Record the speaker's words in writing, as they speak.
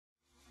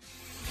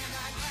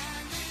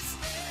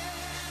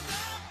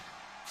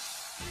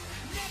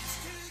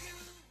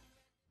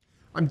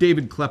I'm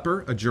David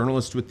Klepper, a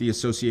journalist with the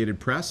Associated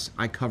Press.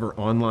 I cover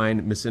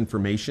online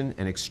misinformation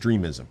and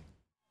extremism.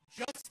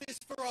 Justice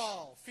for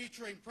All,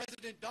 featuring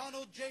President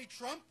Donald J.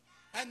 Trump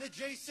and the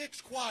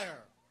J6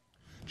 Choir.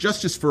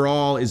 Justice for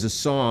All is a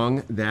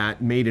song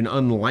that made an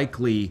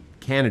unlikely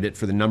candidate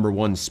for the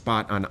 #1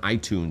 spot on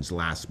iTunes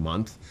last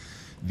month.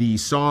 The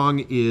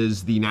song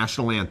is the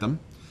national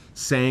anthem,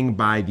 sang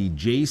by the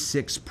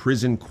J6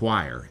 Prison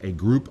Choir, a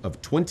group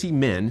of 20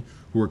 men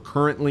who are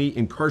currently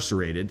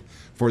incarcerated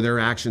for their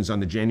actions on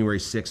the January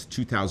 6,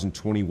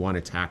 2021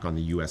 attack on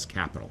the U.S.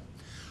 Capitol.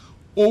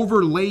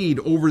 Overlaid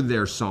over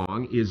their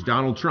song is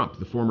Donald Trump,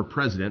 the former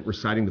president,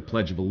 reciting the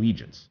Pledge of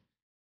Allegiance.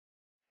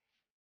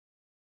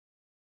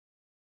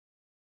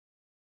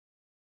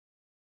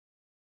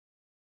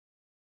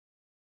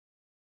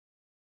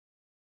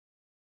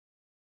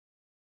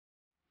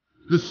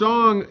 The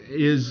song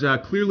is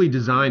clearly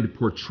designed to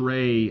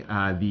portray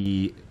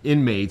the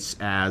inmates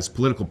as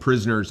political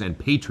prisoners and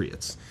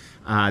patriots.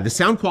 The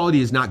sound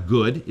quality is not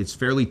good. It's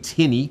fairly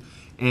tinny,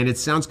 and it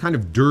sounds kind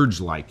of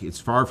dirge-like. It's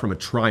far from a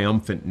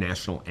triumphant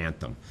national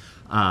anthem.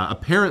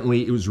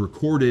 Apparently, it was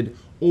recorded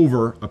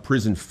over a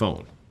prison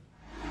phone.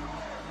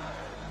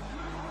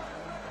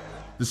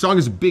 The song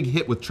is a big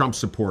hit with Trump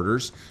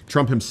supporters.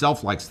 Trump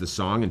himself likes the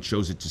song and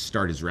chose it to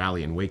start his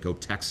rally in Waco,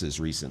 Texas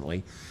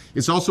recently.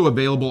 It's also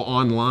available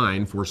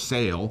online for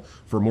sale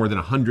for more than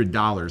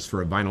 $100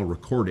 for a vinyl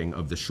recording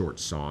of the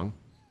short song.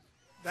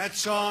 That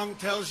song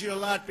tells you a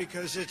lot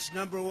because it's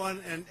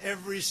 #1 in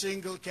every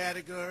single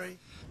category.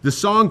 The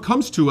song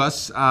comes to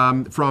us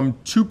from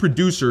two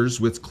producers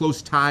with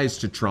close ties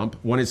to Trump.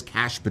 One is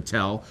Kash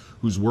Patel,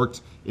 who's worked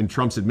in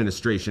Trump's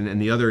administration,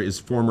 and the other is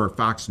former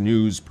Fox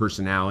News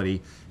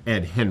personality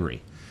Ed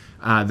Henry.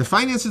 The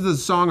finances of the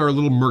song are a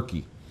little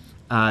murky.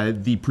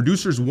 The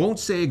producers won't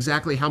say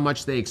exactly how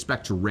much they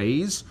expect to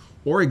raise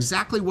or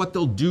exactly what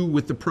they'll do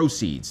with the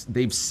proceeds.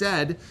 They've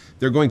said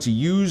they're going to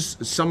use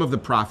some of the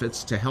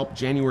profits to help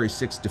January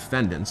 6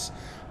 defendants,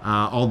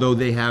 although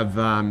they have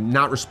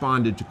not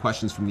responded to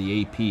questions from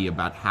the AP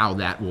about how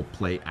that will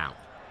play out.